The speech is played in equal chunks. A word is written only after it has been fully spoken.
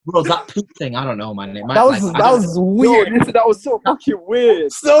Bro, that poop thing, I don't know, man. It might, That was Yo, weird. listen, that was so fucking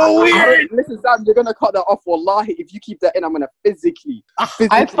weird. So weird. Listen, Sam, you're gonna cut that off. Wallahi, if you keep that in, I'm gonna physically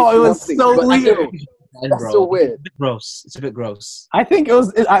I thought it do was something. so But weird. still, that's so weird. It's a bit gross. It's a bit gross. I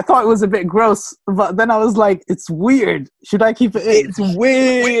thought it was a bit gross, but then I was like, it's weird. Should I keep it in? It's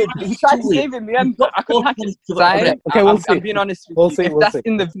weird. He tried to save it in the end. I couldn't hack it. Okay, we'll see. I'm being honest with We'll you. see, If we'll that's see.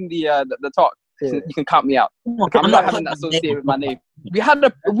 in the talk, Yeah. you can count me out. Okay, I'm not having that associated with my name. We had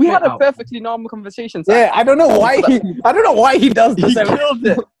a perfectly normal conversation. Sam. Yeah, I don't know why he does this. He killed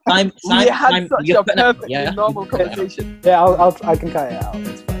it. We had such a perfectly normal conversation. Yeah, I can cut it out.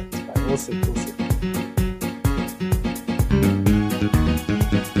 It's fine. We'll see.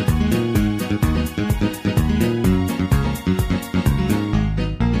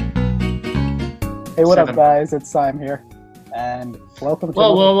 Hey, what up, guys? It's Sam here, and welcome to.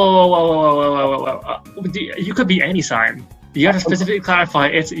 Whoa. You could be any Sam. You have to specifically clarify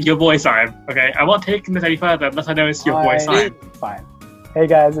it's your boy Sam, okay? I'm not taking this any further unless I know it's your boy Sam. Fine. Hey,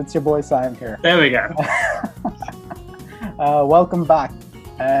 guys, it's your boy Sam here. There we go. Welcome back,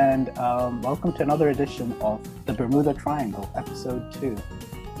 and welcome to another edition of the Bermuda Triangle, episode 2.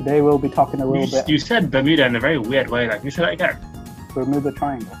 Today we'll be talking a little bit. You said Bermuda in a very weird way. Like, can you say that again? Bermuda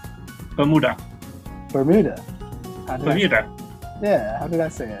Triangle. Bermuda. How did how did I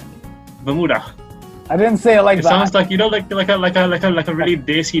say it? Bermuda. I didn't say it like It that. sounds like like a really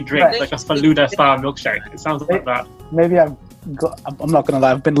desi drink, like a Faluda style milkshake. It sounds like that. Maybe I'm not gonna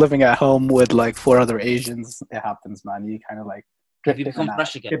lie. I've been living at home with like 4 other Asians. It happens, man. You kind of like Have you become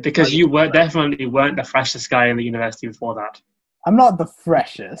fresh again? Yeah, because you definitely weren't the freshest guy in the university before that. I'm not the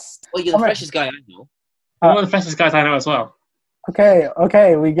freshest. Well, you're the freshest guy I know. You're one of the freshest guys I know as well.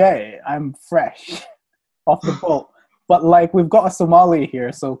 Okay, we get it. I'm fresh off the boat. But like, we've got a Somali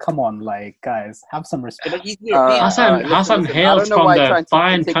here, so come on, like, guys, have some respect. But he's European. Hassan hails from the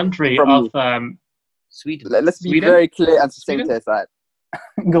fine country of Sweden. Let's be Sweden? very clear and succinct Sweden? here,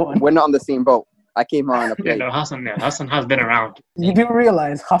 Sam. Go on. We're not on the same boat. I came here on a Yeah, plane. no, Hassan has been around. You do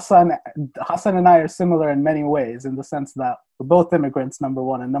realize Hassan and I are similar in many ways, in the sense that we're both immigrants, number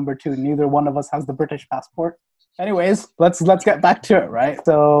one, and number two, neither one of us has the British passport. Anyways, let's get back to it, right?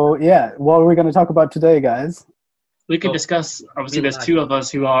 So yeah, what are we going to talk about today, guys? We can discuss. Obviously, there's 2 of us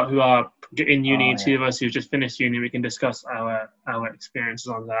who are in uni, and 2 of us who just finished uni. We can discuss our experiences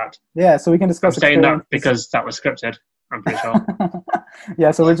on that. Yeah, so we can discuss. I'm saying that because that was scripted. I'm pretty sure.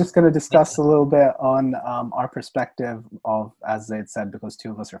 Yeah, so we're just going to discuss a little bit on our perspective of, as Zaid said, because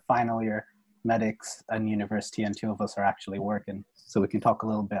 2 of us are final year medics in university and 2 of us are actually working. So we can talk a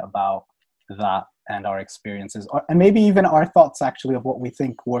little bit about that and our experiences, and maybe even our thoughts actually of what we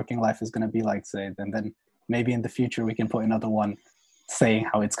think working life is going to be like, Zaid, and then maybe in the future we can put another one saying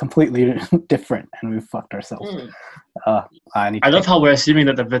how it's completely different and we've fucked ourselves. I love how we're assuming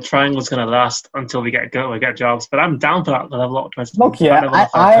that the triangle's going to last until we get jobs, but I'm down for that level of optimism. Look, yeah,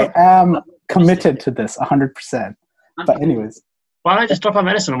 I am committed to this 100%. But anyways. Why don't I just drop our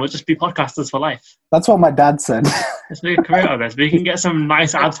medicine and we'll just be podcasters for life? That's what my dad said. Let's make a career out of this. We can get some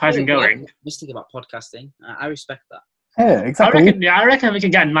nice advertising going. Just think about podcasting. I respect that. Yeah, exactly. I reckon we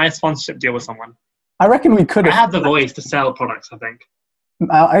can get a nice sponsorship deal with someone. I reckon we could. I have the voice to sell products, I think.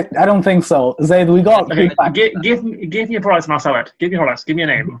 I don't think so. Zaid, we got feedback. Give me a product and I'll sell it. Give me products. Give me a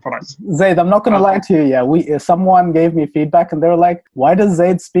name of products. Zaid, I'm not going to lie to you. Yeah, someone gave me feedback and they were like, why does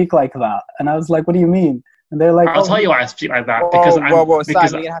Zaid speak like that? And I was like, what do you mean? And they're like, I'll tell you why I speak like that. Sam, you're going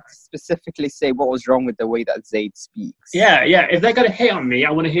to have to specifically say what was wrong with the way that Zaid speaks. Yeah. If they're going to hate on me,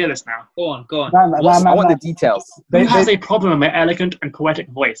 I want to hear this now. Go on. I want the details. Who has a problem with my elegant and poetic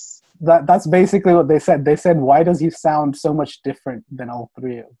voice? That's basically what they said. They said, why does he sound so much different than all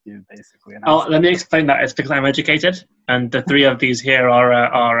 3 of you, basically? And let me explain that. It's because I'm educated, and the 3 of these here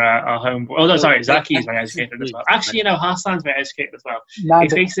are home. Oh, no, sorry, Zaki is very educated as well. Actually, Hassan's very educated as well.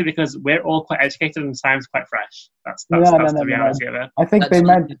 It's basically because we're all quite educated and Sam's quite fresh. That's the reality of it. I think they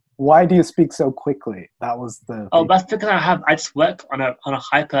meant, why do you speak so quickly? That was the... Oh, that's because I just work on a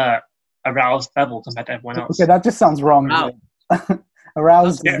hyper aroused level compared to everyone else. Okay, that just sounds wrong. Wow.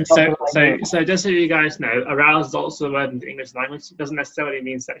 Aroused. Yeah, so just so you guys know, aroused is also a word in the English language. It doesn't necessarily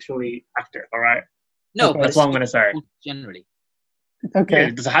mean sexually active, all right? No, okay. but that's what I'm going to say. Generally. Okay. Yeah,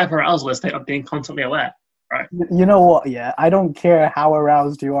 there's a hyperarousal state of being constantly aware, right? You know what? Yeah, I don't care how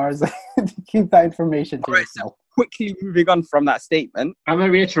aroused you are. Keep that information to yourself. Quickly moving on from that statement. I'm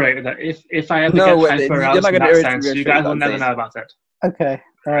going to reiterate that if I ever get hyperaroused in that sense, you guys will never know about it. Okay.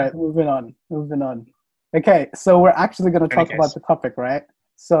 All right. Moving on. Okay, so we're actually going to talk about the topic, right?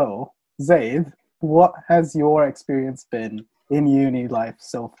 So, Zaid, what has your experience been in uni life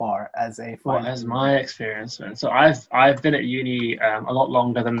so far as a What has my experience been? So I've been at uni a lot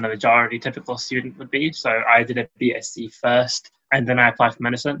longer than the majority typical student would be. So I did a BSc first, and then I applied for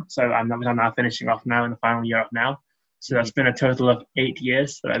medicine. So I'm now finishing off now in the final year of now. So that's been a total of 8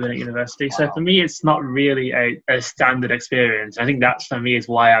 years that I've been at university. Wow. So for me, it's not really a standard experience. I think that's for me is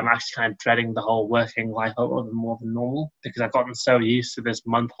why I'm actually kind of dreading the whole working life a little bit more than normal, because I've gotten so used to this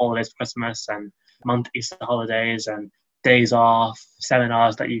month holidays for Christmas and month Easter holidays and days off,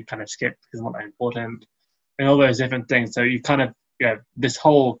 seminars that you kind of skip because it's not that important, and all those different things. So you kind of, this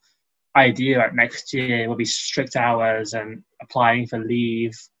whole idea like next year will be strict hours and applying for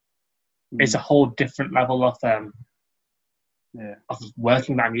leave. It's a whole different level of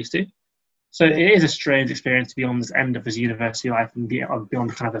working that I'm used to. So it is a strange experience to be on this end of his university life and be on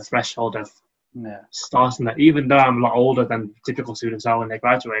kind of the threshold of starting that. Even though I'm a lot older than typical students are when they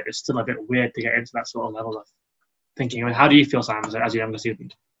graduate, it's still a bit weird to get into that sort of level of thinking. I mean, how do you feel, Sam, as a younger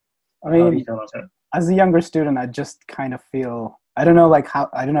student? I mean, as a younger student, I just kind of feel, I don't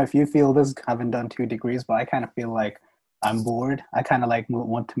know if you feel this, having done 2 degrees, but I kind of feel like I'm bored. I kind of like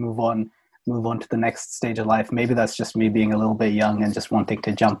want to move on to the next stage of life. Maybe that's just me being a little bit young and just wanting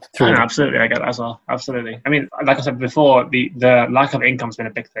to jump through. No, absolutely, I get that as well. Absolutely. I mean, like I said before, the lack of income's been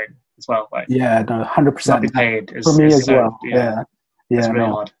a big thing as well. Like, 100%. Not being paid is, for me as well. It's really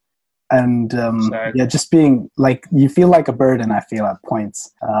hard. And just being like, you feel like a burden, I feel at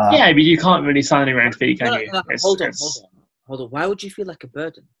points. But you can't really sign any around feet, can you? Hold on. Why would you feel like a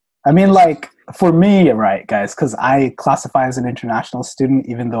burden? I mean, like, for me, right, guys, because I classify as an international student,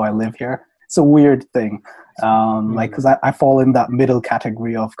 even though I live here. It's a weird thing. Like, because I fall in that middle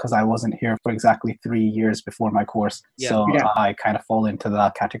category of, because I wasn't here for exactly 3 years before my course. I kind of fall into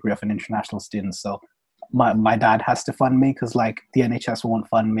that category of an international student. So my dad has to fund me because, like, the NHS won't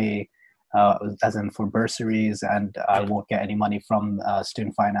fund me. As in for bursaries, and I won't get any money from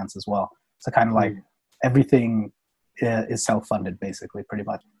student finance as well. So kind of like everything is self-funded, basically, pretty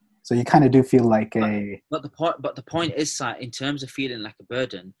much. So you kind of do feel like But the point is that in terms of feeling like a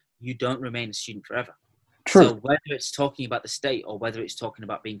burden, you don't remain a student forever. True. So whether it's talking about the state or whether it's talking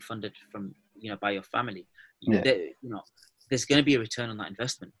about being funded from by your family, there's going to be a return on that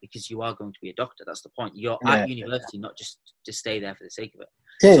investment because you are going to be a doctor. That's the point. You're at university, not just to stay there for the sake of it.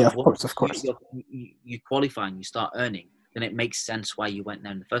 Of course. You qualify and you start earning, then it makes sense why you went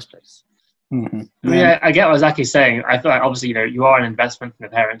there in the first place. Mm-hmm. Yeah, I get what Zaki's saying. I feel like obviously, you are an investment from the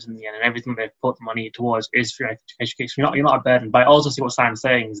parents in the end, and everything they've put the money towards is for your education. You're not a burden. But I also see what Sam's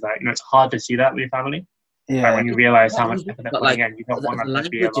saying is that it's hard to see that with your family. Yeah. Like when you realise how much effort they're putting in, you don't want that to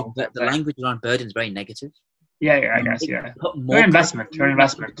be a long term. The language around burden is very negative. Yeah, I guess. Yeah, your investment.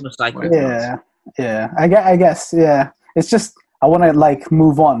 Yeah. I guess. Yeah, it's just. I want to like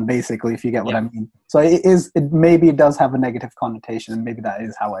move on, basically, if you get what I mean. So it does have a negative connotation, and maybe that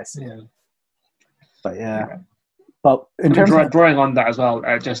is how I see it. But but in terms of drawing on that as well,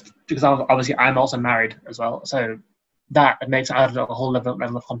 just because obviously I'm also married as well, so that makes it add a whole level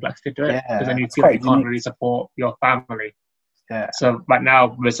of complexity to it. Because then you feel like you can't really support your family. Yeah. So right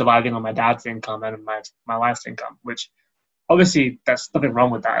now we're surviving on my dad's income and my wife's income, which obviously there's nothing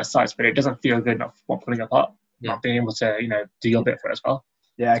wrong with that as such, but it doesn't feel good not pulling apart. Not being able to, do your bit for it as well.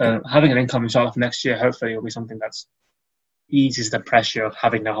 Yeah. So having an income inshallah for next year, hopefully, will be something that's eases the pressure of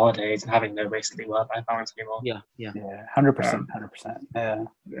having no holidays and having no basically work-life balance anymore. Yeah. 100%.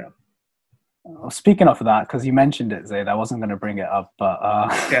 Yeah. Speaking of that, because you mentioned it, Zaid, I wasn't going to bring it up,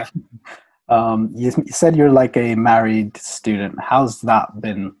 but you said you're like a married student. How's that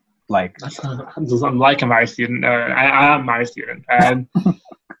been like? I'm like a married student. I am a married student.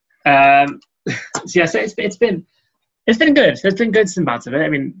 So it's been good. There's been good and bad of it. I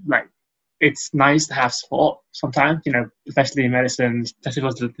mean, like, it's nice to have support sometimes, especially in medicine, especially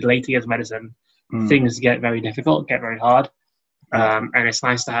towards the later years of medicine. Things get very difficult, get very hard. And it's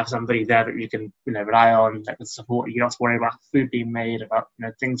nice to have somebody there that you can, rely on, that can support you. You don't have to worry about food being made, about,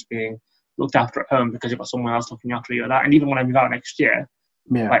 things being looked after at home because you've got someone else looking after you. And even when I move out next year,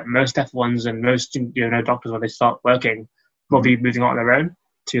 like most F1s and most, doctors, when they start working, will be moving out on their own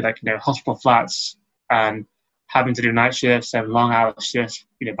to hospital flats and having to do night shifts and long hour shifts,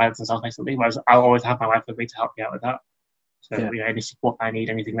 by themselves basically. Whereas I'll always have my wife with me to help me out with that. So any support I need,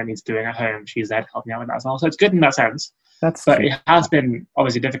 anything that needs doing at home, she's there to help me out with that as well. So it's good in that sense. But it has been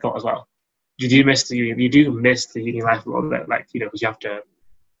obviously difficult as well. You do miss the uni life a little bit, because you have to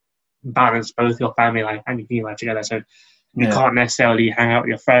balance both your family life and your uni life together. So you can't necessarily hang out with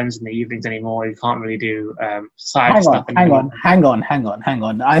your friends in the evenings anymore. You can't really do side stuff. Hang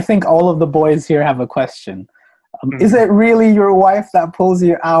on. I think all of the boys here have a question. Is it really your wife that pulls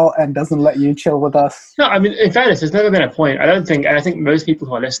you out and doesn't let you chill with us? No, I mean, in fairness, there's never been a point. I think most people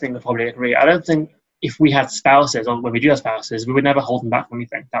who are listening will probably agree. I don't think if we had spouses, or when we do have spouses, we would never hold them back from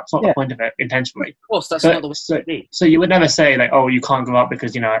anything. That's not the point of it, intentionally. Of course, that's not the way to be. So you would never say, like, oh, you can't go out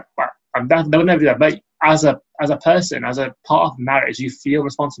because, they would never do that. But as a person, as a part of marriage, you feel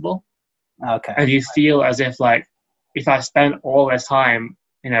responsible. Okay. And you feel as if, like, if I spend all this time,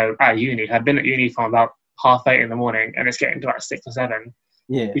 at uni, I've been at uni from about 8:30 in the morning, and it's getting to about 6 or 7.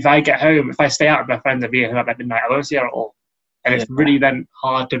 Yeah. If I get home, if I stay out with my friends and be at home at midnight, I won't see her at all. And it's really then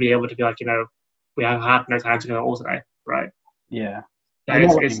hard to be able to be like, we have had no time to go all today, right? Yeah.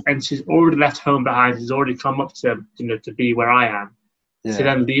 And she's already left home behind. She's already come up to to be where I am. Yeah. To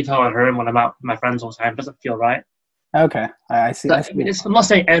then leave her on her own when I'm out with my friends all the time doesn't feel right. Okay, I see. I'm not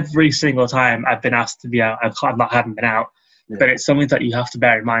saying every single time I've been asked to be out, I haven't been out, but it's something that you have to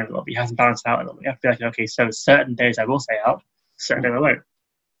bear in mind a little bit. You have to balance it out a little bit. You have to be like, okay, so certain days I will stay out, certain days I won't.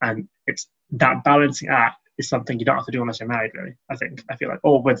 And it's that balancing act is something you don't have to do unless you're married, really. I feel like,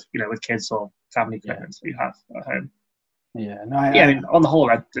 or with kids or family commitments that you have at home. Yeah, I mean, on the whole,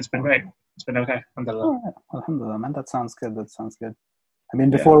 it's been great. It's been okay. Alhamdulillah, man. That sounds good. I mean,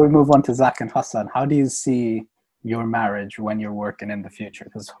 before we move on to Zach and Hassan, how do you see your marriage when you're working in the future?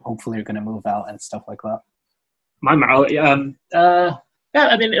 Because hopefully you're going to move out and stuff like that. My marriage, I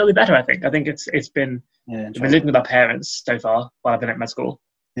mean, it'll be better. I think it's been. We've been living with our parents so far while I've been at med school.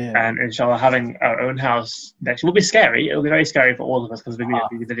 Yeah. And inshallah, having our own house next will be scary. It'll be very scary for all of us because we'll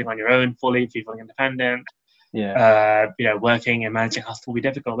be living on your own fully, feeling independent. Yeah. Working and managing a house will be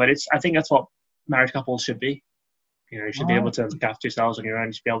difficult, but I think that's what married couples should be. You should be able to look after yourselves on your own.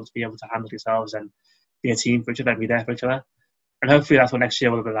 You should be able to handle yourselves and be a team for each other and be there for each other. And hopefully that's what next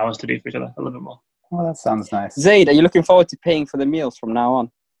year will allow us to do for each other a little bit more. Well, that sounds nice. Zaid, are you looking forward to paying for the meals from now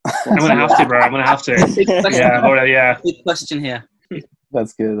on? I'm going to have to, bro. I'm going to have to. Good question here.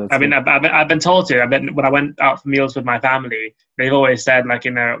 That's good. I've been told to. When I went out for meals with my family, they've always said, like,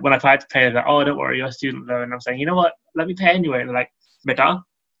 when I tried to pay, that, oh, don't worry, you're a student loan. And I'm saying, you know what? Let me pay anyway. And they're like, Beta,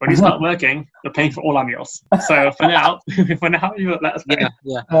 when you start working, you're paying for all our meals. So for now, you let us pay.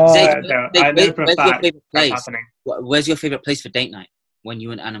 I know for a fact that's happening. Where's your favorite place for date night when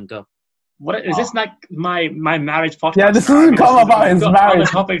you and Anam go? What is this, like my marriage podcast? Yeah, this doesn't come about his marriage. Other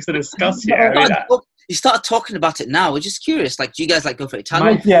topics to discuss here. You started talking about it now. We're just curious. Like, do you guys go for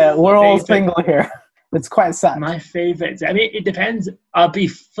Italian? We're all single here. It's quite sad. My favorite. I mean, it depends. I'll be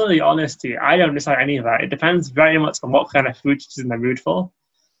fully honest to you. I don't decide any of that. It depends very much on what kind of food she's in the mood for.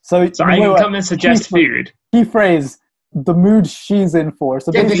 So I can come and suggest food. Key phrase: the mood she's in for.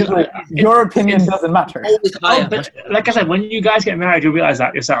 So basically, your opinion doesn't matter. But like I said, when you guys get married, you'll realize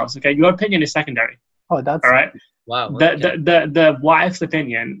that yourselves. Okay, your opinion is secondary. Oh, that's all right. Wow. The wife's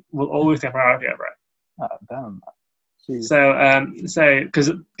opinion will always get priority over it. Oh, damn. Jeez. So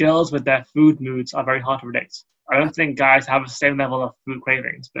because girls with their food moods are very hard to predict. I don't think guys have the same level of food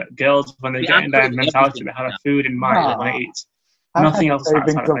cravings, but girls, when they get in their mentality, they have a food in mind they want to eat. Nothing else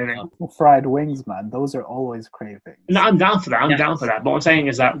satisfies that craving. Fried wings, man. Those are always cravings. No, I'm down for that. I'm down for that. But what I'm saying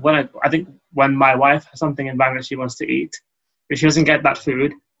is that I think when my wife has something in mind that she wants to eat, if she doesn't get that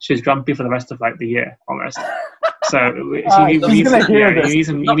food, she's grumpy for the rest of the year almost. So you need to meet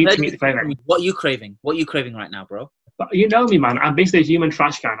the craving. What are you craving? What are you craving right now, bro? But you know me, man. I'm basically a human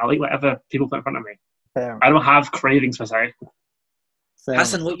trash can. I'll eat whatever people put in front of me. Fair. I don't have cravings per se.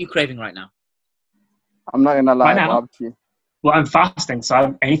 Hassan, what are you craving right now? I'm not gonna lie, barbecue. Well, I'm fasting,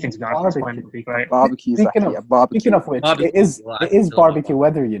 so anything to be honest at this point would be great. Barbecue. Speaking of which, it is barbecue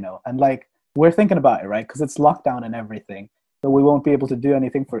weather, and we're thinking about it, right? Because it's lockdown and everything. So we won't be able to do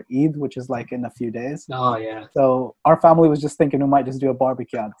anything for Eid, which is in a few days. Oh, yeah. So our family was just thinking we might just do a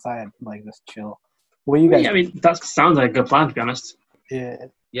barbecue outside, just chill. What are you guys? Yeah, I mean, that sounds like a good plan, to be honest. Yeah.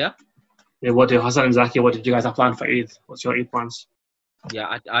 Yeah? Yeah, what do Hassan and Zaki, what did you guys have planned for Eid? What's your Eid plans?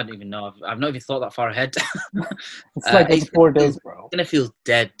 Yeah, I don't even know. I've not even thought that far ahead. It's 4 days, bro. It's going to feel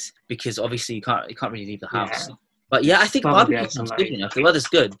dead because obviously you can't really leave the house. Yeah. But yeah, I think barbecue sounds good enough. The weather's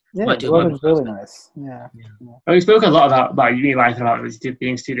good. Yeah, the weather's really nice. Yeah. Well, we spoke a lot about uni life and about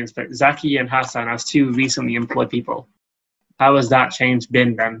being students, but Zaki and Hassan, as two recently employed people, how has that change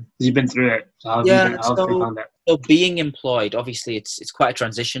been then? You've been through it. So how have you found it? So being employed, obviously, it's quite a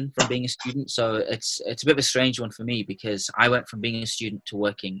transition from being a student. So it's a bit of a strange one for me because I went from being a student to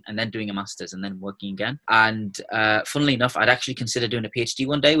working and then doing a master's and then working again. And funnily enough, I'd actually consider doing a PhD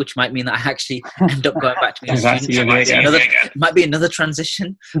one day, which might mean that I actually end up going back to being a student. It might be another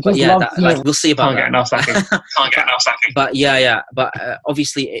transition. But yeah, we'll see about that. Can't get enough sacking. But yeah. But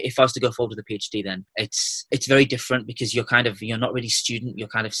obviously, if I was to go forward with a PhD, then it's very different because you're not really student. You're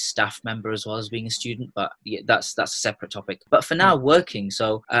kind of staff member as well as being a student. But that's a separate topic. But for now, working.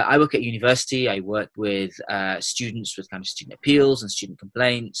 So I work at university. I work with students with kind of student appeals and student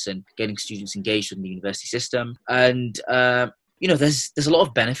complaints and getting students engaged with the university system. And there's a lot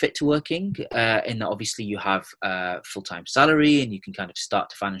of benefit to working in that obviously you have a full-time salary and you can kind of start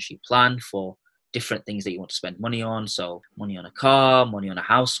to financially plan for different things that you want to spend money on. So money on a car, money on a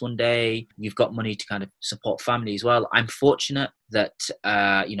house one day. You've got money to kind of support family as well. I'm fortunate that,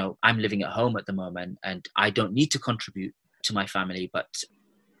 I'm living at home at the moment and I don't need to contribute to my family, but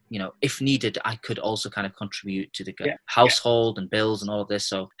if needed, I could also kind of contribute to the household and bills and all of this.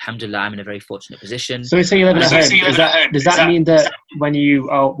 So, alhamdulillah, I'm in a very fortunate position. So you say you're living at home. Does that mean that when you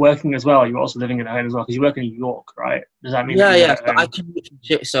are working as well, you're also living at home as well? Because you work in New York, right? Does that mean? Yeah.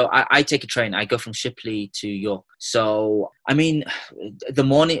 So I take a train. I go from Shipley to York. So, I mean, the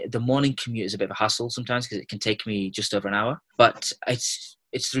morning commute is a bit of a hassle sometimes because it can take me just over an hour. But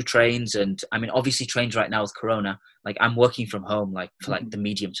it's through trains, and I mean, obviously trains right now with Corona, like I'm working from home, like for like the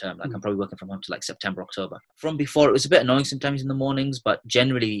medium term, like I'm probably working from home to like September, October. From before, it was a bit annoying sometimes in the mornings, but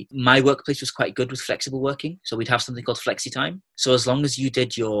generally my workplace was quite good with flexible working. So we'd have something called flexi time. So as long as you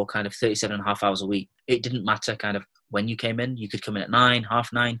did your kind of 37.5 hours a week, it didn't matter kind of when you came in. You could come in at 9,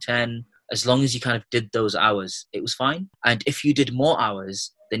 9:30, 10. As long as you kind of did those hours, it was fine. And if you did more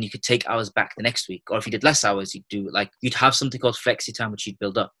hours, then you could take hours back the next week. Or if you did less hours, you'd have something called flexi time, which you'd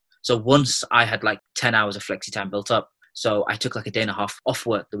build up. So once I had like 10 hours of flexi time built up, so I took like a day and a half off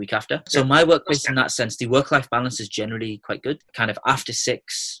work the week after. So my workplace in that sense, the work-life balance is generally quite good. Kind of after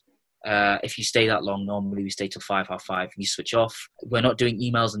 6, if you stay that long, normally we stay till 5, half 5, you switch off. We're not doing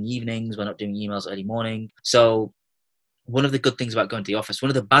emails in the evenings. We're not doing emails early morning. So one of the good things about going to the office,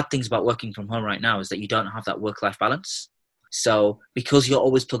 one of the bad things about working from home right now is that you don't have that work-life balance. So because you're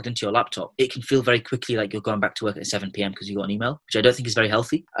always plugged into your laptop, it can feel very quickly like you're going back to work at 7 p.m. because you got an email, which I don't think is very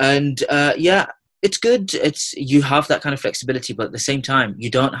healthy. And it's good. You have that kind of flexibility, but at the same time, you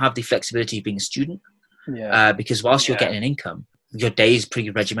don't have the flexibility of being a student. Because whilst you're getting an income, your day is pretty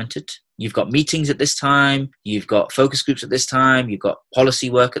regimented. You've got meetings at this time, you've got focus groups at this time, you've got policy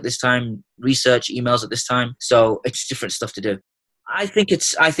work at this time, research, emails at this time. So it's different stuff to do. I think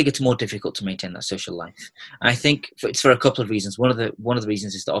it's more difficult to maintain that social life. I think it's for a couple of reasons. One of the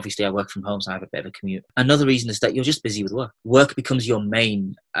reasons is that obviously I work from home, so I have a bit of a commute. Another reason is that you're just busy with work. Work becomes your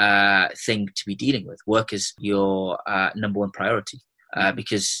main thing to be dealing with. Work is your number one priority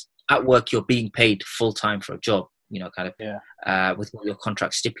because at work you're being paid full time for a job. With what your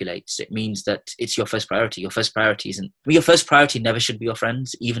contract stipulates, it means that it's your first priority. Your first priority your first priority never should be your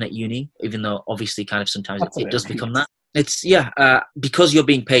friends, even at uni, even though obviously kind of sometimes it does become that. It's because you're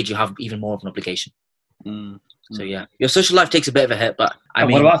being paid, you have even more of an obligation. So your social life takes a bit of a hit, but I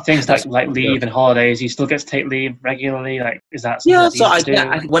mean, what about things like leave and holidays? You still get to take leave regularly. Like, is that something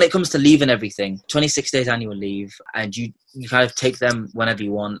I when it comes to leave and everything, 26 days annual leave, and you kind of take them whenever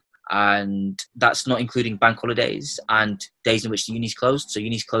you want. And that's not including bank holidays and days in which the uni's closed. So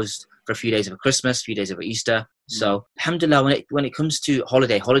uni's closed for a few days over Christmas, a few days over Easter. So alhamdulillah, when it comes to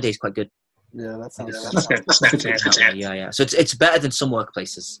holiday is quite good. Yeah, that sounds good. Yeah. So it's better than some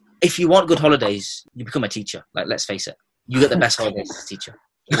workplaces. If you want good holidays, you become a teacher. Like, let's face it, you get the best holidays as a teacher.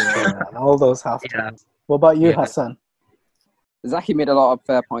 All those half times. What about you, Hassan? Zaki made a lot of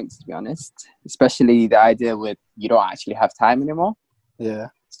fair points, to be honest. Especially the idea with you don't actually have time anymore. Yeah.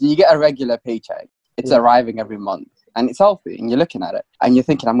 So you get a regular paycheck. It's arriving every month, and it's healthy. And you're looking at it, and you're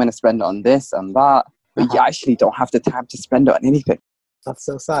thinking, I'm going to spend it on this and that, but you actually don't have the time to spend it on anything. That's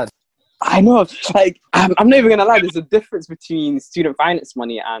so sad. I know. Like, I'm not even going to lie. There's a difference between student finance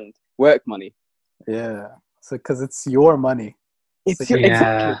money and work money. Yeah. So, because it's your money. Exactly.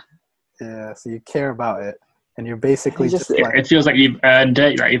 Yeah. So you care about it, and you're basically just like, it feels like you've earned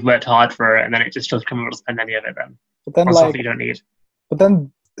it, like you've worked hard for it, and then it just doesn't come able to spend any of it. But then, stuff you don't need. But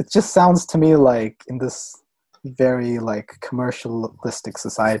then it just sounds to me like in this very like commercialistic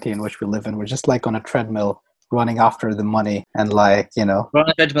society in which we live in, we're just like on a treadmill running after the money and like, We're on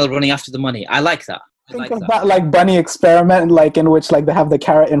a treadmill running after the money. I like that. Think of that like bunny experiment, like in which like they have the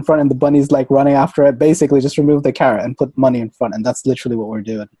carrot in front and the bunny's like running after it. Basically just remove the carrot and put money in front, and that's literally what we're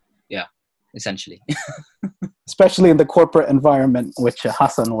doing. Yeah, essentially. Especially in the corporate environment which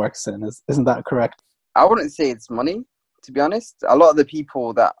Hassan works in. Isn't that correct? I wouldn't say it's money, to be honest. A lot of the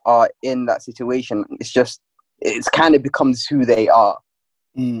people that are in that situation, it's kind of becomes who they are.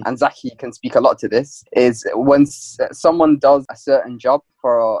 And Zaki can speak a lot to this, is once someone does a certain job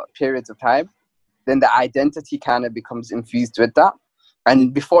for periods of time, then the identity kind of becomes infused with that.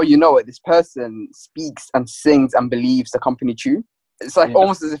 And before you know it, this person speaks and sings and believes the company tune. It's like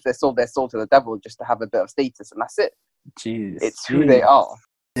almost as if they sold their soul to the devil just to have a bit of status, and that's it. Jeez. It's who they are.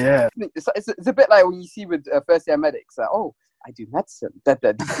 Yeah. It's a bit like when you see with first year medics, like, oh, I do medicine.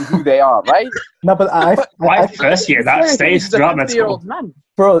 This is who they are, right? No, but I first year that stays throughout med school.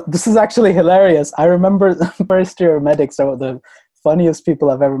 Bro, this is actually hilarious. I remember the first year medics are the funniest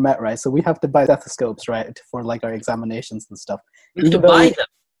people I've ever met, right? So we have to buy stethoscopes, right, for like our examinations and stuff. You have to buy them.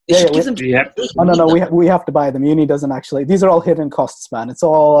 No, we have to buy them. Uni doesn't actually. These are all hidden costs, man. It's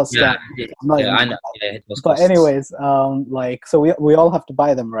all stuff. I know. Yeah, but anyways, like, so we all have to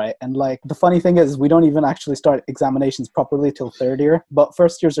buy them, right? And like, the funny thing is, we don't even actually start examinations properly till third year. But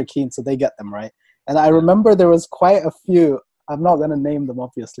first years are keen, so they get them, right? And I remember there was quite a few. I'm not going to name them,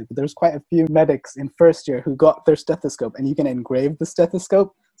 obviously, but there's quite a few medics in first year who got their stethoscope, and you can engrave the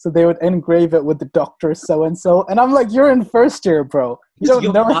stethoscope. So they would engrave it with the doctor so-and-so. And I'm like, you're in first year, bro. You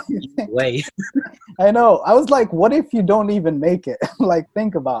don't know anything. I know. I was like, what if you don't even make it? Like,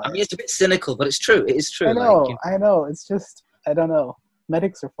 think about it. I mean, it's a bit cynical, but it's true. It is true. I know. It's just, I don't know.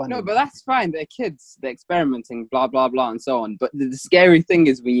 Medics are funny. No, but that's fine. They're kids. They're experimenting, blah, blah, blah, and so on. But the scary thing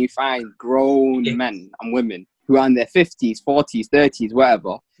is when you find grown men and women who are in their 50s, 40s, 30s,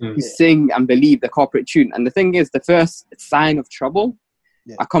 whatever, who sing and believe the corporate tune. And the thing is, the first sign of trouble,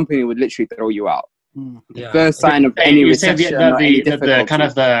 a company would literally throw you out. The first sign of any recession or any difficulty. The kind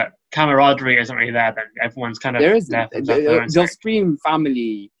of the camaraderie isn't really there. Then everyone's kind of there isn't. They'll scream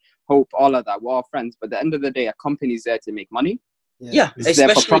family, hope, all of that. We're all friends, but at the end of the day, a company's there to make money. Especially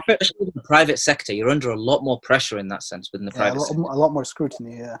in the private sector, you're under a lot more pressure in that sense within the private sector. A lot more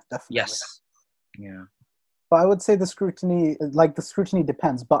scrutiny. Yeah, definitely. Yes. Yeah. But I would say the scrutiny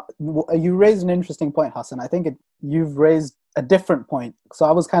depends. But you raised an interesting point, Hassan. I think you've raised a different point. So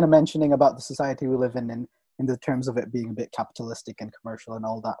I was kind of mentioning about the society we live in the terms of it being a bit capitalistic and commercial and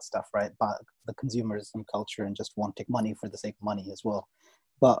all that stuff, right? But the consumerism culture and just wanting money for the sake of money as well.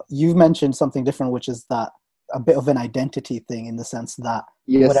 But you've mentioned something different, which is that a bit of an identity thing in the sense that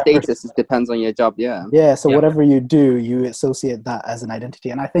your status depends on your job. So whatever you do, you associate that as an identity.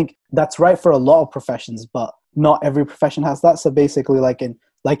 And I think that's right for a lot of professions, but not every profession has that. So basically, like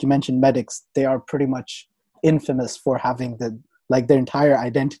you mentioned, medics, they are pretty much infamous for having their entire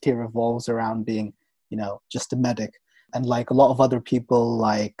identity revolves around being, just a medic. And like a lot of other people,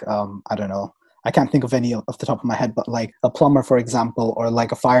 like I don't know, I can't think of any off the top of my head, but like a plumber, for example, or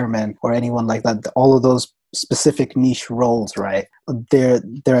like a fireman or anyone like that, all of those specific niche roles, right? Their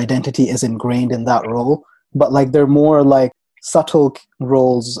identity is ingrained in that role, but like they're more like subtle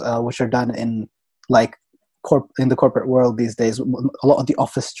roles which are done in like in the corporate world these days. A lot of the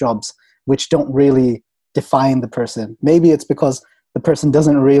office jobs which don't really define the person. Maybe it's because the person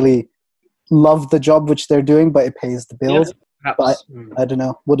doesn't really love the job which they're doing, but it pays the bills. But I don't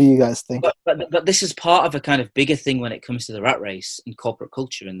know. What do you guys think? But this is part of a kind of bigger thing when it comes to the rat race in corporate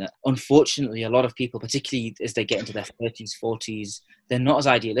culture, in that unfortunately a lot of people, particularly as they get into their 30s, 40s, they're not as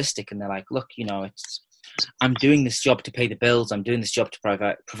idealistic, and they're like, look, I'm doing this job to pay the bills. I'm doing this job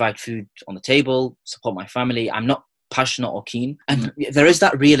to provide food on the table, support my family. I'm not passionate or keen. And there is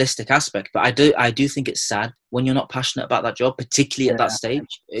that realistic aspect, but I do think it's sad when you're not passionate about that job, particularly at that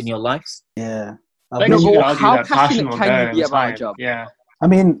stage in your life. Yeah. How passionate can you be about a job? Yeah. I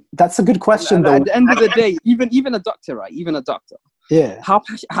mean, that's a good question, though. At the end of the day, even a doctor, right? Even a doctor. Yeah.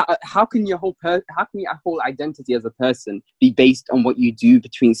 How can your whole identity as a person be based on what you do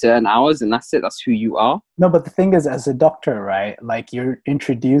between certain hours, and that's it? That's who you are. No, but the thing is, as a doctor, right? Like you're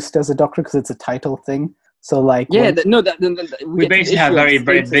introduced as a doctor because it's a title thing. So like, we basically have very,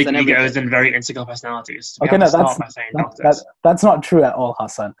 very big egos and very insecure personalities. Okay, no, that's not true at all,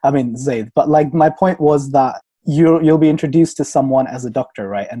 Hassan. I mean, Zaid. But like, my point was that you'll be introduced to someone as a doctor,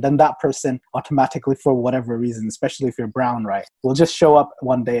 right? And then that person automatically, for whatever reason, especially if you're brown, right, will just show up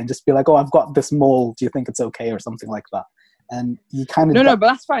one day and just be like, "Oh, I've got this mole. Do you think it's okay?" or something like that. And you kind of no, but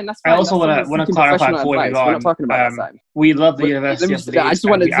that's fine. I also want to clarify before we go on. We're not talking about that side. We love the University of Leeds. I just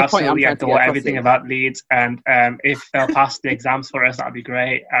wanted we absolutely adore everything about Leeds. And if they'll pass the exams for us, that'd be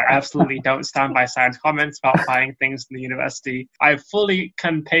great. I absolutely don't stand by Simon's comments about buying things from the university. I fully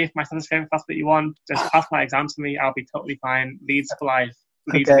can pay for my stethoscope if that's what you want. Just pass my exams to me. I'll be totally fine. Leeds for life.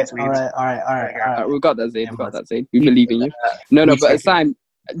 Leeds okay. Leeds. All right. We've got that, Zaid. We believe in you. No, but Simon,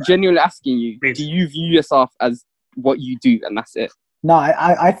 genuinely asking you, do you view yourself as what you do, and that's it? No,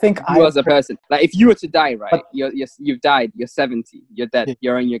 I think you as a person, like if you were to die, right? But, you've died. You're 70. You're dead.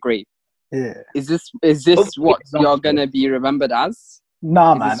 You're in your grave. Yeah. Is this what you're gonna be remembered as?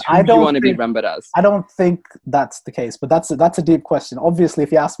 Nah, man. I don't want to be remembered as. I don't think that's the case. But that's a deep question. Obviously,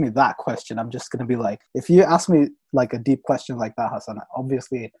 if you ask me that question, I'm just gonna be like, if you ask me like a deep question like that, Hassan,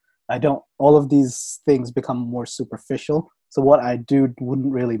 obviously I don't. All of these things become more superficial. So what I do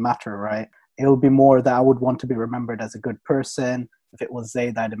wouldn't really matter, right? It'll be more that I would want to be remembered as a good person, if it was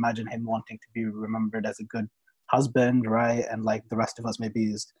Zaid, I'd imagine him wanting to be remembered as a good husband, right? And like the rest of us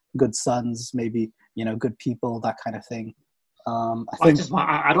maybe as good sons, maybe, you know, good people, that kind of thing. I don't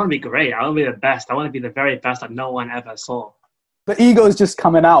want to be great. I want to be the best. I want to be the very best that no one ever saw. The ego is just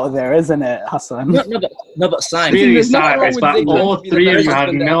coming out there, isn't it, Hassan? No, but Simon. Really sad, but all three of you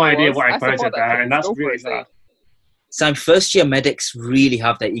have no idea what I quoted there, and that's really sad. Sam, first year medics really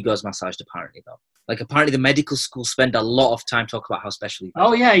have their egos massaged, apparently, though. Like, apparently the medical school spend a lot of time talking about how special you are.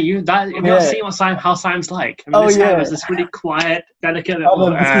 Oh, yeah, you've not seen how Simon's like. I mean, this guy was this really quiet, delicate,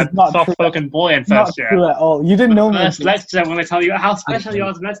 soft-spoken boy in first year. Not true at all. You didn't know me. First lecture, when I tell you how special you are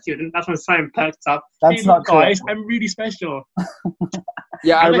as a med student, that's when Simon perks up. That's not true. Guys, I'm really special.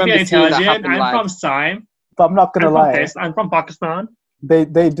 Yeah, I remember intelligent. I'm from Sime. But I'm not going to lie. I'm from Pakistan. They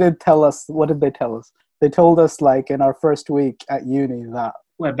did tell us, what did they tell us? They told us, like, in our first week at uni that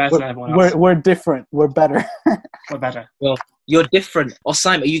we're better than everyone else. We're different. We're better. We're better. Well, you're different. Or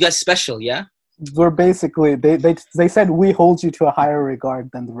Simon, are you guys special, yeah? We're basically, they said we hold you to a higher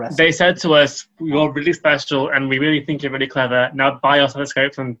regard than the rest. They said to us, you're really special and we really think you're really clever. Now buy your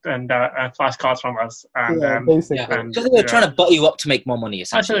stethoscopes and flashcards from us. And, basically. So they're trying to butt you up to make more money,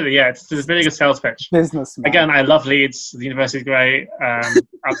 essentially. Absolutely, yeah. It's a really good sales pitch. Business, man. Again, I love Leeds. The university's great.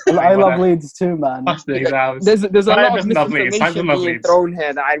 I love Leeds too, man. There's a lot of misinformation being thrown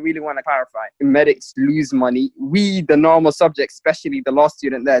here that I really want to clarify. Medics lose money. We, the normal subject, especially the law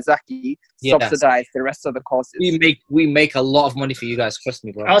student there, Zaki, subsidize the rest of the courses. We make a lot of money for you guys, trust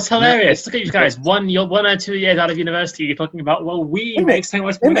me, bro. Oh, it's hilarious. Look at you guys. 1 or 2 years out of university, you're talking about, well, we make so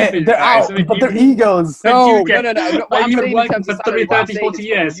much money for you They're guys. out, but their egos. No. I've been working for 30, 40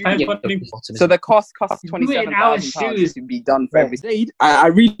 years. So the cost costs £27,000 to be done for every stage. I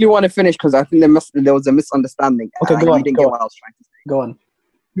really want to finish because I think there was a misunderstanding. Okay, go on. Didn't get what I was trying to say. Go on.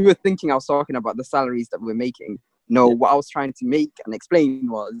 You were thinking I was talking about the salaries that we're making. No, what I was trying to make and explain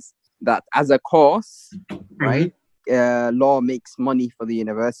was that as a course, right, law makes money for the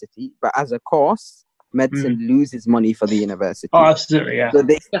university, but as a course, medicine loses money for the university. Oh, absolutely, yeah.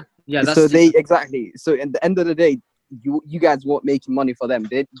 So exactly. So at the end of the day, you guys weren't making money for them.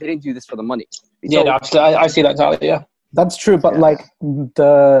 They didn't do this for the money. Absolutely. I see that totally, yeah. That's true, but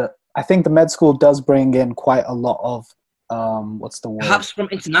I think the med school does bring in quite a lot of what's the word? Perhaps from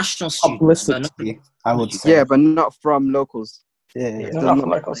international students. Publicity, I would say. Yeah, but not from locals. Not from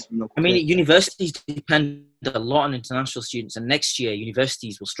locals. I mean, universities depend a lot on international students, and next year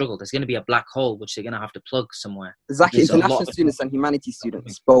universities will struggle. There's going to be a black hole which they're going to have to plug somewhere. Exactly, international students and humanities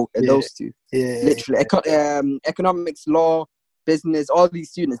students, both those two. Literally, economics, law, business, all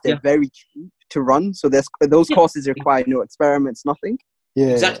these students, they're very cheap to run. So those courses require no experiments, nothing. Yeah,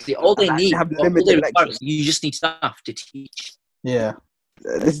 exactly. All they need, you just need staff to teach. Yeah.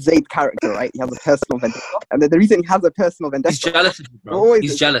 This is Zaid's character, right? He has a personal vendetta. And the reason he has a personal vendetta... He's jealous of you, bro.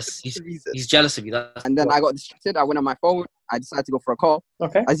 He's jealous. He's jealous of you. And then I got distracted. I went on my phone. I decided to go for a call.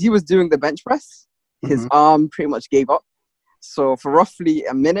 Okay. As he was doing the bench press, his arm pretty much gave up. So for roughly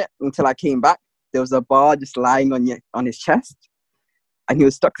a minute until I came back, there was a bar just lying on his chest. And he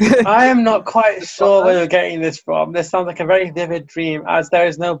was stuck there. I am not quite sure where you're getting this from. This sounds like a very vivid dream, as there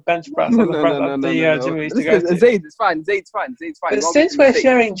is no bench press on the front of the gym we used to go to. Zaid, it's fine. Zaid's fine. But since we're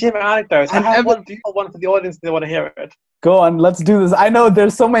sharing gym anecdotes, I have one for the audience if they want to hear it. Go on, let's do this. I know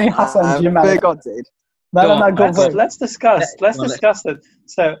there's so many Hassan gym anecdotes. Let's discuss it.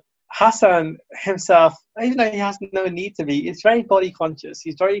 So Hassan himself, even though he has no need to be, is very body conscious.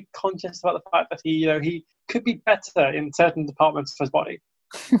 He's very conscious about the fact that he could be better in certain departments of his body.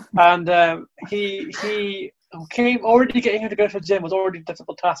 And he already getting him to go to the gym was already a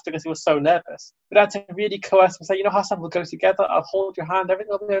difficult task because he was so nervous. But I had to really coerce him and say, Hassan, we'll go together. I'll hold your hand.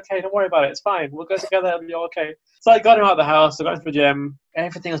 Everything will be okay. Don't worry about it. It's fine. We'll go together. It'll be okay. So I got him out of the house. I got him to the gym.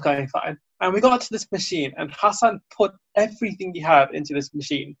 Everything was going fine. And we got to this machine, and Hassan put everything he had into this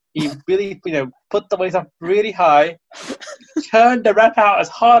machine. He really, put the weight up really high, turned the rep out as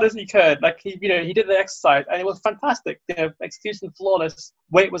hard as he could. Like he did the exercise, and it was fantastic. Execution flawless.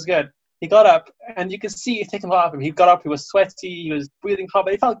 Weight was good. He got up, and you could see it taking a lot of him. He got up, he was sweaty, he was breathing hard,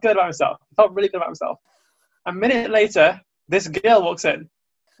 but he felt good about himself. He felt really good about himself. A minute later, this girl walks in.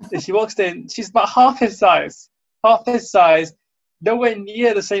 She walks in, she's about half his size, nowhere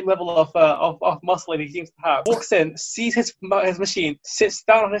near the same level of muscle he seems to have. Walks in, sees his machine, sits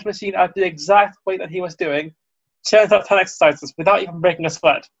down on his machine at the exact weight that he was doing, churns out 10 exercises without even breaking a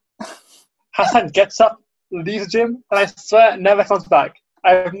sweat. Hassan gets up, leaves the gym, and I swear never comes back.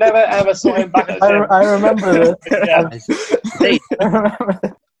 I've never ever saw him back at the gym. I remember this. I remember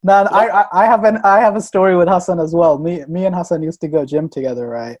this. Man, I have a story with Hassan as well. Me and Hassan used to go gym together,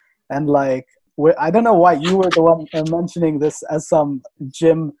 right? And like I don't know why you were the one mentioning this as some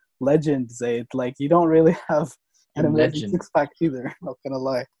gym legend, Zaid. Like, you don't really have an amazing six-pack either, not gonna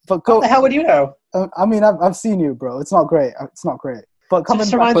lie. But how the hell would you know? I mean, I've seen you, bro. It's not great. It's not great. But coming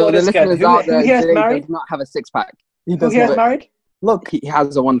back, the listeners out there, Zaid does not have a six-pack. Who here is married? Look, he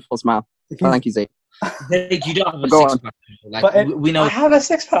has a wonderful smile. Thank you, Zaid. You don't have a six-pack. Like, we know. I have a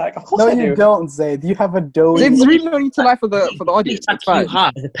six-pack. Of course I do. No, you don't, Zaid. You have a doughy. Zaid's really not to lie for the audience. You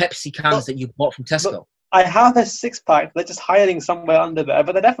have the Pepsi cans that you bought from Tesco. Look, I have a six-pack. They're just hiding somewhere under there,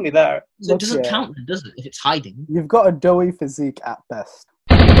 but they're definitely there. So it doesn't count, does it? If it's hiding. You've got a doughy physique at best.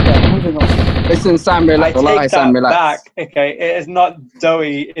 Yeah, moving on. Listen, Sam, relax. I take that back. Okay, it is not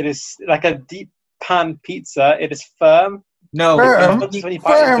doughy. It is like a deep pan pizza. It is firm. No, firm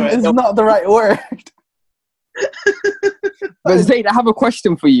is not the right word. But Zaid, I have a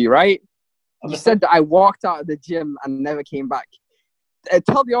question for you, right? You said that I walked out of the gym and never came back.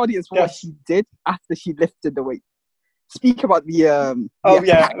 Tell the audience what she did after she lifted the weight. Speak about the I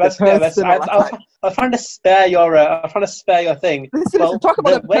was trying to spare your thing. Listen, talk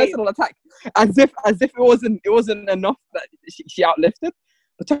about the personal attack as if it wasn't enough that she outlifted.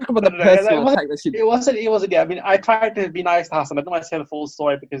 But talk about the personal attack that she did. It wasn't. Yeah, I mean, I tried to be nice to Hassan. I don't want to say the full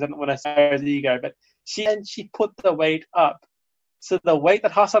story because I don't want to say his ego. But she put the weight up, so the weight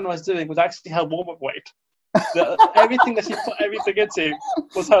that Hassan was doing was actually her warm-up weight. Everything that she put everything into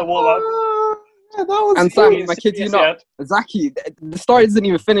was her warm-up. And Sam, my kids, Zaki, the story doesn't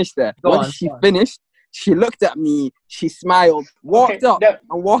even finish there. Once she finished, she looked at me, she smiled, walked up,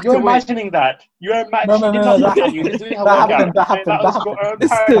 and walked away. You're imagining that. You're imagining that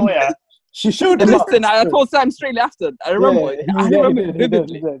happened. She showed him. Listen, I told Sam straight after. I remember. I remember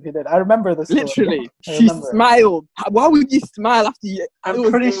vividly. He did. I remember this. Literally, she smiled. Why would you smile after you? I'm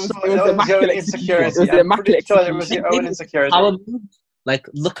pretty sure it was immaculate insecurity. It was immaculate. It was your own insecurity. Like,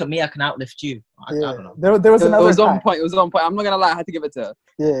 look at me, I can outlift you. I don't know. There was another. It was on point. It was on point. I'm not gonna lie. I had to give it to her.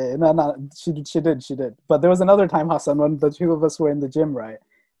 Yeah, no. She did. But there was another time, Hassan, when the two of us were in the gym, right?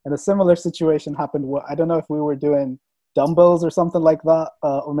 And a similar situation happened. I don't know if we were doing dumbbells or something like that,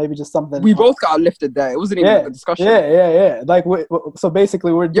 or maybe just something. We both got lifted there. It wasn't even a discussion. Yeah. Like, so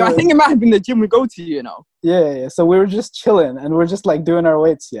basically, we're doing. Yeah, I think it might have been the gym we go to, you know. Yeah. So we were just chilling, and we're just like doing our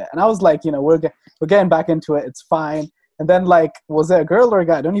weights, yeah. And I was like, we're getting back into it. It's fine. And then, like, was it a girl or a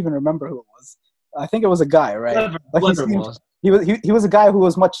guy? I don't even remember who it was. I think it was a guy, right? He was a guy who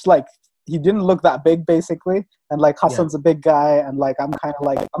was much like, he didn't look that big, basically. And like, Hassan's a big guy, and like, I'm kind of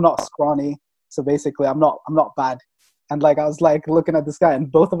like, I'm not scrawny, so basically, I'm not bad. And like, I was like looking at this guy,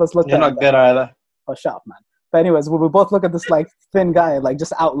 and both of us looked. You're not good either. Oh, shut up, man. But anyways, we both look at this like thin guy, like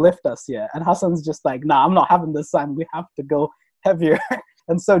just outlift us, yeah. And Hassan's just like, nah, I'm not having this, Sam. We have to go heavier.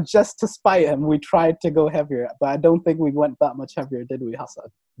 And so just to spite him, we tried to go heavier, but I don't think we went that much heavier, did we, Hassan?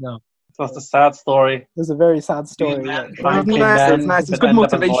 No. That's a sad story. It was a very sad story. It's nice. It's good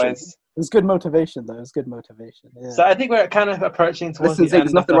motivation. It was good motivation, though. It was good motivation. Yeah. So I think we're kind of approaching towards the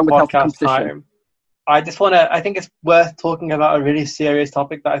end of the wrong podcast time. I think it's worth talking about a really serious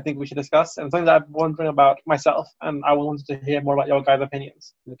topic that I think we should discuss, and something that I'm wondering about myself, and I wanted to hear more about your guys'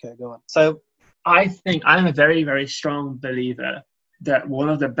 opinions. Okay, go on. So I think I'm a very, very strong believer that one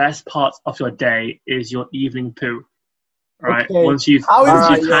of the best parts of your day is your evening poo. Right? Okay. Once you've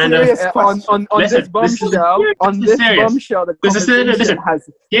on this bombshell, listen.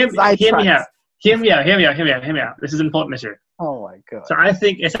 Hear me out. This is an important issue. Oh my god. So I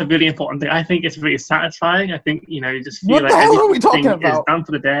think it's a really important thing. I think it's really satisfying. I think, you just feel what like the hell are we talking everything about? is done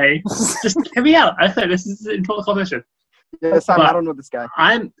for the day. Just hear me out. I think this is an important conversation. Yeah, Sam, I don't know this guy.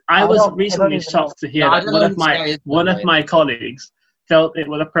 I was recently shocked to hear that one of my colleagues felt it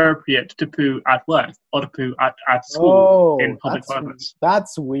was appropriate to poo at work or to poo at school in public toilets.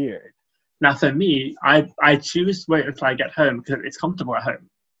 That's weird. Now, for me, I choose to wait until I get home because it's comfortable at home.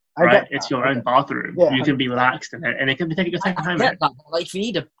 Right? It's your own bathroom. Yeah, you can be relaxed in it, and it can be taking your time home. That. Like, if you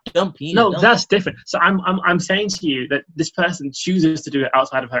need a dump, that's different. So I'm saying to you that this person chooses to do it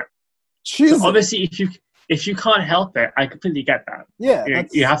outside of home. So obviously, if you can't help it, I completely get that. Yeah,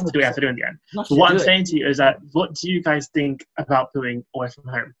 you have to do it. In the end. But what I'm saying to you is that, what do you guys think about pooing away from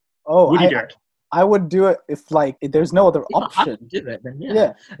home? Oh, would you do it? I would do it if there's no other option. Do it, then,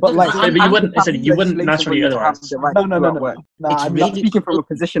 yeah. But but you wouldn't naturally otherwise. No. I'm not speaking from a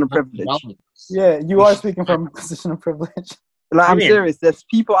position of privilege. Yeah, you are speaking from a position of privilege. I'm serious. There's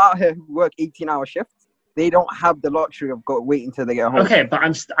people out here who work 18-hour shifts. They don't have the luxury of wait until they get home. Okay, but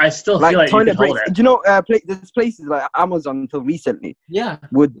I still feel like toilet you breaks. Do you know there's places like Amazon until recently? Yeah.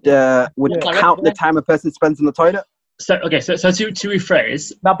 Would count the time a person spends in the toilet. So to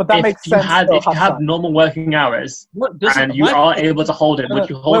rephrase, no, but that makes sense. If you have normal working hours and you are able to hold it, would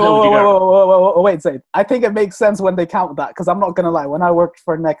you hold it? Wait, Zaid. I think it makes sense when they count that, because I'm not gonna lie. When I worked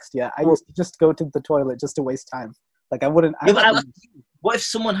for Nextia, I used to just go to the toilet just to waste time. Like I wouldn't. What if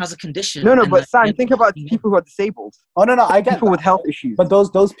someone has a condition? No, but Sam, think about people who are disabled. Oh no, I get people with health issues. But those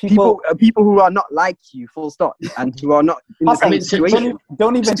people who are not like you, full stop, and who are not in the same situation.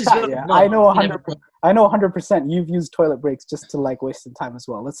 Don't even chat. Yeah, I know 100%. You've used toilet breaks just to like wasting time as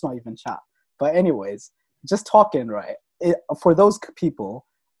well. Let's not even chat. But anyways, just talking, right? For those people,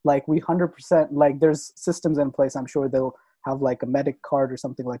 like we 100% like there's systems in place. I'm sure they'll have like a medic card or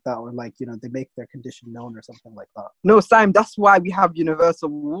something like that, or like, you know, they make their condition known or something like that. No, Sam, that's why we have universal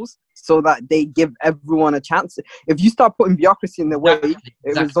rules, so that they give everyone a chance. If you start putting bureaucracy in the way,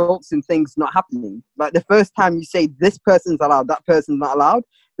 it results in things not happening. Like the first time you say this person's allowed, that person's not allowed,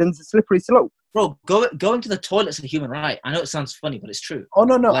 then it's a slippery slope. Bro, going to the toilet's a human right. I know it sounds funny, but it's true. Oh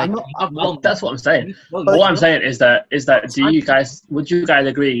no, like, that's what I'm saying. What I'm saying is that would you guys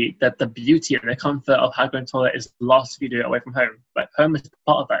agree that the beauty and the comfort of having a toilet is lost if you do it away from home? Like home is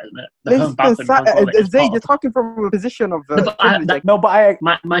part of that, isn't it? The home bathroom. You're talking from a position of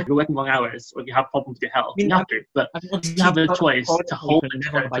Mike, you're working long hours, or you have problems with your health. You have to, but you have a choice to hold it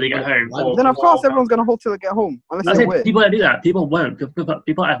until you get home. Then of course everyone's gonna hold till they get home. People don't do that. People won't.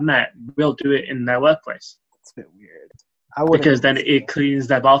 People I've met will do it in their workplace. It's a bit weird. Because then it cleans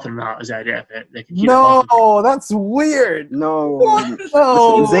their bathroom out, is the idea of it. They can keep that's weird. No.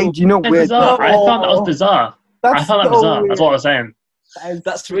 No. Zaid, you know weird. I thought that was bizarre. That's bizarre. That's what I was saying.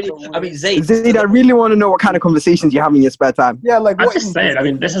 That's really. I mean, Zaid, I really want to know what kind of conversations you have in your spare time. Yeah, like I'm just saying. I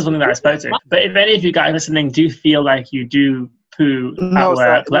mean, this is something that I spoke to. But if any of you guys listening do feel like you do poo at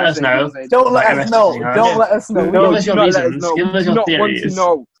work, let us know. Don't let us know. Don't let us know. Give us your reasons. Give us your theories.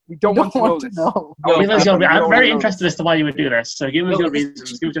 We don't want to know this. I'm very interested as to why you would do this. So give us your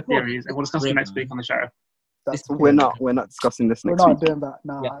reasons, give us your theories, and we'll discuss them next week on the show. We're not discussing this next week. We're not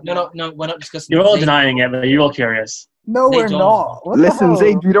doing that. No, we're not discussing. You're all denying it, but you're all curious. No, we're not. Listen,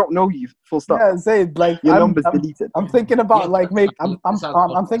 Zaid, we don't know you. Full stop. Yeah, Zaid, like your number's deleted. I'm thinking about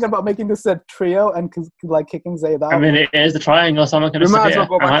I'm thinking about making this a trio and like kicking Zaid out. I mean, it is the triangle. Someone can disappear.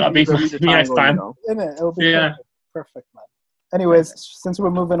 I might not be for me next time. It'll be perfect, man. Anyways, since we're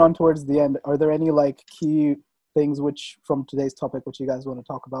moving on towards the end, are there any like key things from today's topic which you guys want to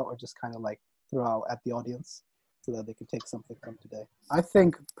talk about, or just kind of like throw out at the audience so that they can take something from today? I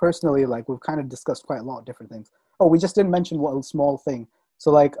think personally, like we've kind of discussed quite a lot of different things. Oh, we just didn't mention one small thing.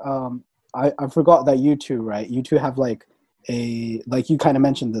 So like I forgot that you two, right? You two have like you kind of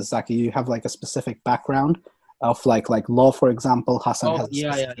mentioned this, Zaki. You have like a specific background of like law, for example. Hassan has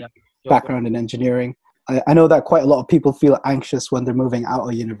a background in engineering. I know that quite a lot of people feel anxious when they're moving out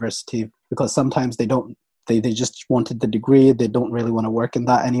of university because sometimes they just wanted the degree, they don't really want to work in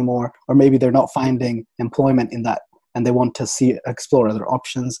that anymore, or maybe they're not finding employment in that and they want to explore other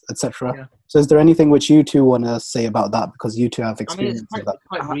options, etc. Yeah. So is there anything which you two want to say about that, because you two have experience with that?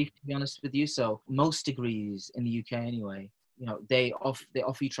 Quite brief, to be honest with you. So most degrees in the UK anyway, you know, they offer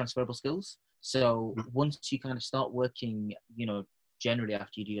you transferable skills. So once you kind of start working, you know, generally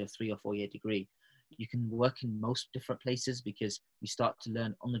after you do a 3 or 4 year degree, you can work in most different places because you start to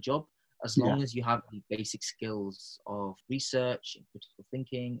learn on the job, as long as you have the basic skills of research, critical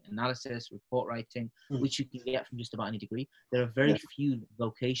thinking, analysis, report writing, which you can get from just about any degree. There are very few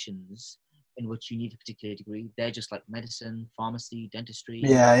vocations in which you need a particular degree. They're just like medicine, pharmacy, dentistry.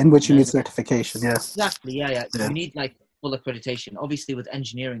 Yeah, in which you need certification, yes. Exactly, yeah. You need like full accreditation. Obviously with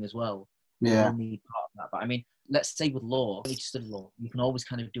engineering as well. Yeah. You need part of that. But I mean, let's say with law, when you study law, you can always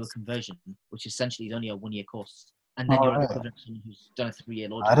kind of do a conversion, which essentially is only a 1 year course. And then you're equivalent to someone who's done a 3 year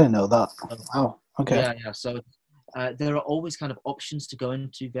law degree. I didn't know that. Oh, okay. Yeah. So there are always kind of options to go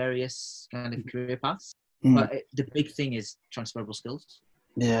into various kind of career paths. But the big thing is transferable skills.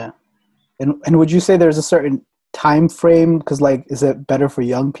 Yeah. And would you say there's a certain time frame? Because like, is it better for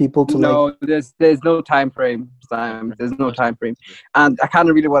young people to there's no time frame, Sam. There's no time frame. And I kind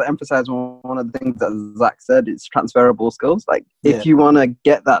of really want to emphasize one of the things that Zach said, it's transferable skills. Like if you want to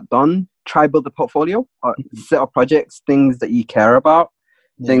get that done, try build a portfolio or set up projects, things that you care about,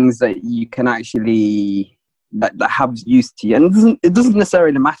 things that you can actually that have use to you. And it doesn't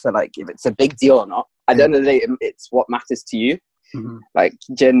necessarily matter like if it's a big deal or not. At the end of the day, it's what matters to you. Like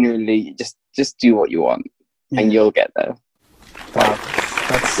genuinely just do what you want and you'll get there. Wow,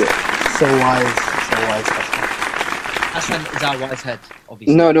 that's so wise. Hassan is our wise head,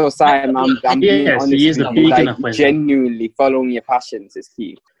 obviously. No, Sam, I'm being honest he is with you. Like, genuinely following your passions is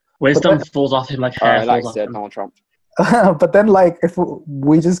key. Wisdom falls off him like hair. Like said Donald Trump. But then, like, if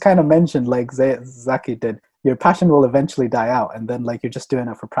we just kind of mentioned, like Zaki did, your passion will eventually die out, and then like you're just doing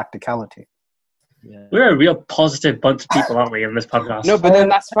it for practicality. Yeah. We're a real positive bunch of people, aren't we, in this podcast? No, but then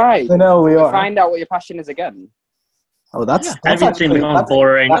that's right. I know we are. Find out what your passion is again. Oh, that's everything becomes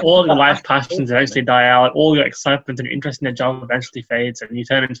boring. All your life passions eventually die out. All your excitement and your interest in your job eventually fades, and you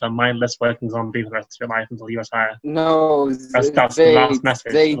turn into a mindless working zombie for the rest of your life until you retire. No, that's the last message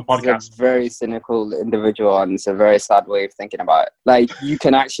of the podcast. A very cynical individual, and it's a very sad way of thinking about it. Like, you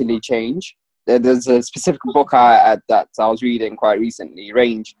can actually change. There's a specific book that I was reading quite recently,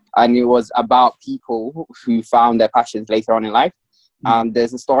 Range, and it was about people who found their passions later on in life.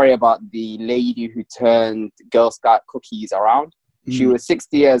 There's a story about the lady who turned Girl Scout cookies around. She was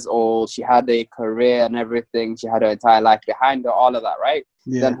 60 years old. She had a career and everything. She had her entire life behind her, all of that, right?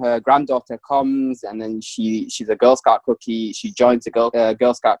 Yeah. Then her granddaughter comes, and then she's a Girl Scout cookie. She joins a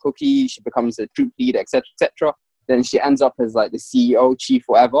Girl Scout cookie. She becomes a troop leader, etc., etc. Then she ends up as like the CEO, chief,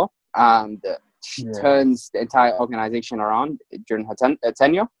 whatever. And she turns the entire organization around during her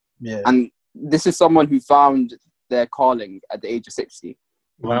tenure. Yeah. And this is someone who found their calling at the age of 60.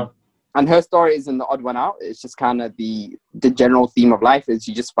 Wow. And her story isn't the odd one out. It's just kind of the general theme of life is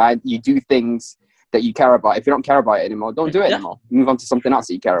you just you do things that you care about. If you don't care about it anymore, don't do it anymore. Move on to something else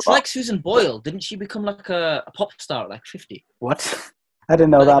that you care about. Like Susan Boyle. Didn't she become like a pop star at like 50? What? I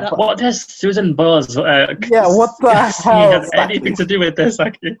didn't know that. What does Susan Boyle's what the hell has anything to do with this?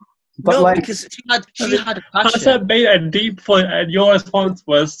 But no, like, because she had a passion. Hassan made a deep point, and your response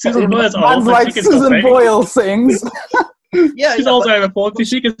was Susan Boyle's old, but like Susan Boyle sings. Yeah, she's also over 40.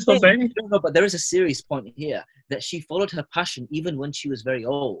 She can still sing. No, but there is a serious point here that she followed her passion even when she was very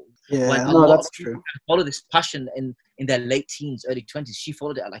old. Yeah, when that's true. Follow this passion in their late teens, early 20s. She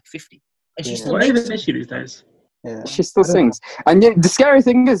followed it at like 50, and she still what even is she these days? Yeah, she still sings. And the scary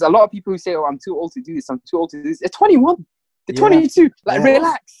thing is, a lot of people who say, "Oh, I'm too old to do this. I'm too old to do this." They're 21. They're 22. Like,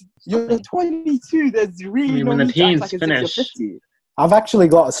 relax. You're 22. There's really no when the need teens to act like finish. you're 50. I've actually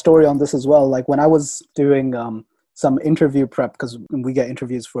got a story on this as well. Like when I was doing some interview prep, because we get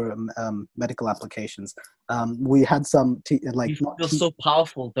interviews for medical applications. We had some you feel so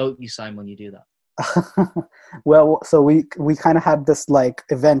powerful, don't you, Simon, when you do that? Well, so we kind of had this like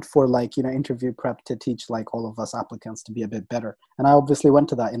event for like, you know, interview prep to teach like all of us applicants to be a bit better. And I obviously went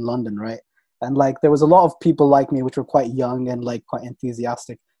to that in London, right? And like there was a lot of people like me, which were quite young and like quite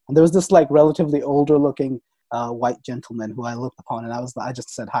enthusiastic. And there was this like relatively older looking white gentleman who I looked upon, and I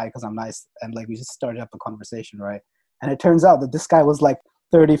just said hi because I'm nice, and like we just started up a conversation, right? And it turns out that this guy was like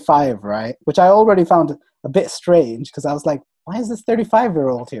 35, right? Which I already found a bit strange because I was like, why is this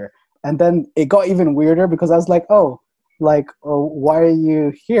 35-year-old here? And then it got even weirder because I was like, why are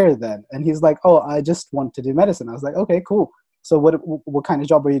you here then? And he's like, oh, I just want to do medicine. I was like, okay, cool. So what kind of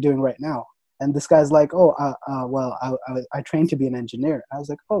job are you doing right now? And this guy's like, oh, I trained to be an engineer. I was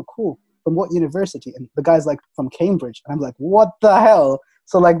like, oh, cool. From what university? And the guy's like, from Cambridge. And I'm like, what the hell?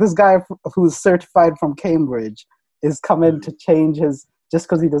 So like this guy who's certified from Cambridge is coming to change his, just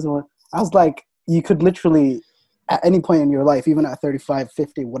because he doesn't want. I was like, you could literally, at any point in your life, even at 35,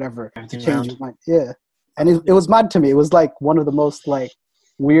 50, whatever, change your mind. Yeah. And it was mad to me. It was like one of the most like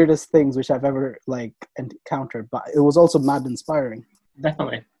weirdest things which I've ever like encountered. But it was also mad inspiring.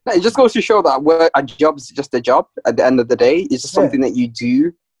 Definitely. It just goes to show that a job is just a job at the end of the day. It's just something that you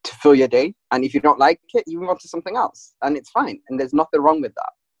do to fill your day. And if you don't like it, you move on to something else. And it's fine. And there's nothing wrong with that.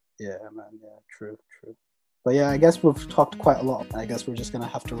 Yeah, man. Yeah, true. But yeah, I guess we've talked quite a lot. I guess we're just going to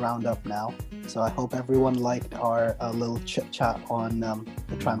have to round up now. So I hope everyone liked our little chit-chat on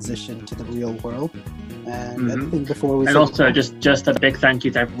the transition to the real world. And anything before we... And also, just a big thank you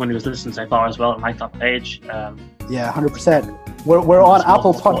to everyone who's listened so far as well and liked our page. Yeah, 100%. We're on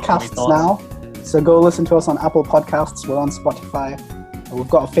Apple Podcasts now. So go listen to us on Apple Podcasts. We're on Spotify. We've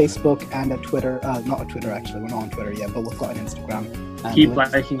got a Facebook and a Twitter. Not a Twitter, actually. We're not on Twitter yet, but we've got an Instagram. Keep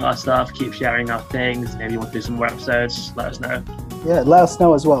liking our stuff. Keep sharing our things. Maybe you want to do some more episodes. Let us know. Yeah, let us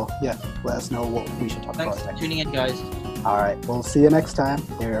know as well. Yeah, let us know what we should talk about. Thanks for tuning in, guys. All right, we'll see you next time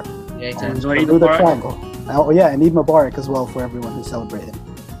here. Yeah, enjoy Eid the triangle. Oh, yeah, and Eid Mubarak as well for everyone who's celebrating.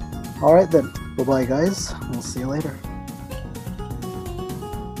 All right, then. Bye-bye, guys. We'll see you later.